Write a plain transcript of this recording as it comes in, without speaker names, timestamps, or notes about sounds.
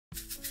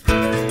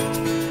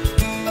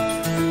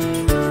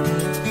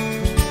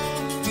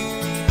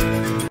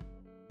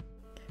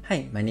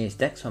my name is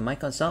Dex from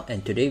myconsult,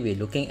 and today we're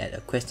looking at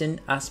a question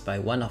asked by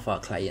one of our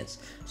clients.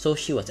 So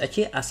she was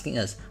actually asking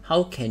us,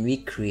 how can we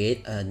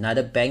create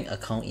another bank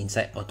account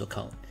inside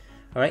AutoCount?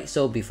 Alright,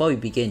 so before we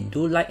begin,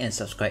 do like and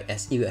subscribe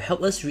as it will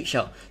help us reach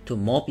out to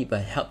more people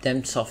and help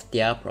them solve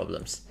their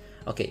problems.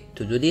 Okay,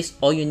 to do this,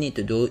 all you need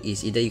to do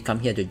is either you come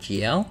here to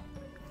GL,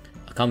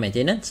 Account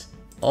Maintenance,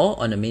 or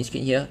on the main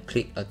screen here,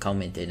 click Account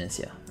Maintenance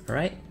here.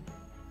 Alright.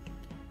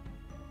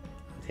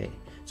 Okay,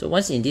 so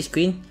once in this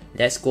screen,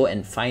 let's go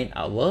and find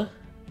our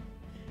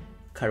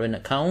current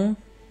account,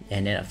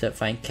 and then after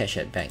find cash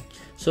at bank.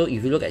 So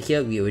if you look at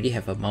here, we already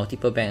have a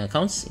multiple bank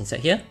accounts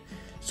inside here.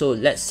 So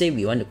let's say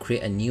we want to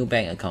create a new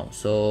bank account.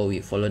 So we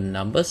follow the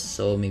numbers.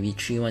 So maybe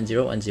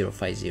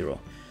 3101050.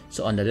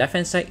 So on the left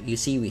hand side, you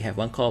see we have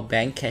one called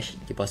bank cash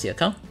deposit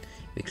account.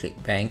 We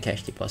click bank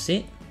cash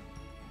deposit.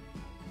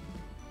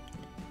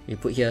 We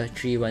put here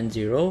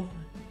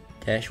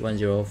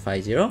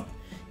 310-1050.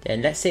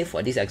 Then let's say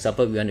for this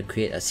example, we want to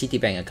create a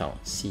Citibank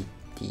account.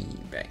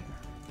 Citibank.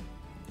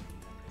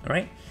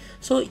 Alright.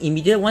 So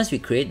immediately once we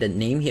create the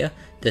name here,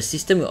 the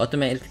system will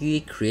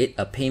automatically create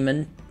a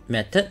payment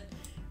method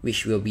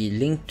which will be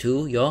linked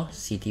to your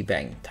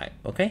Citibank type.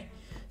 Okay.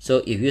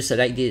 So if you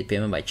select the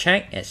payment by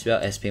check as well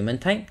as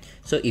payment type,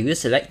 so if you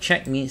select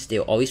check means they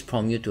will always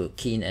prompt you to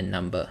key in a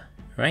number,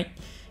 right?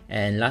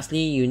 And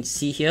lastly, you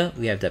see here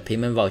we have the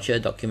payment voucher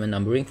document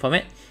numbering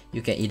format.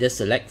 You can either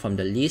select from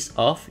the list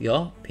of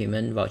your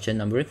payment voucher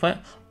numbering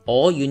format,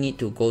 or you need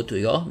to go to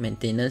your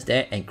maintenance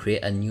there and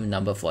create a new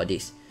number for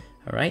this.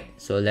 Alright,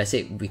 so let's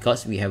say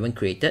because we haven't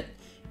created,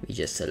 we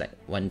just select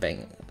one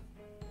bank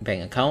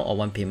account or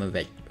one payment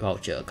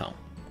voucher account.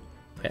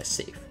 Press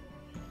save.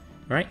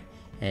 Alright,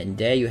 and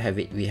there you have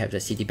it. We have the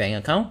Citibank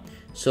account.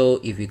 So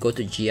if we go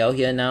to GL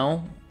here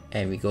now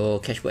and we go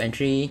cash book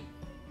entry,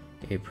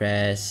 we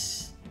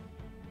press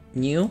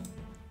new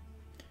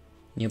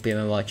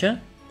payment voucher.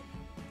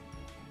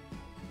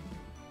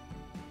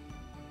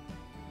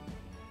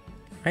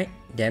 Right,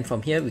 then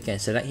from here we can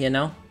select here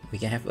now, we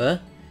can have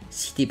a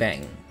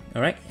Citibank.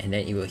 Alright, and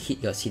then it will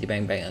hit your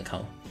Citibank bank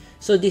account.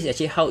 So this is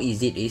actually how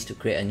easy it is to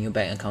create a new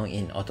bank account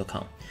in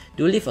AutoCount.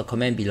 Do leave a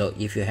comment below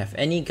if you have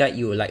any guide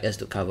you would like us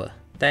to cover.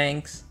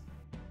 Thanks!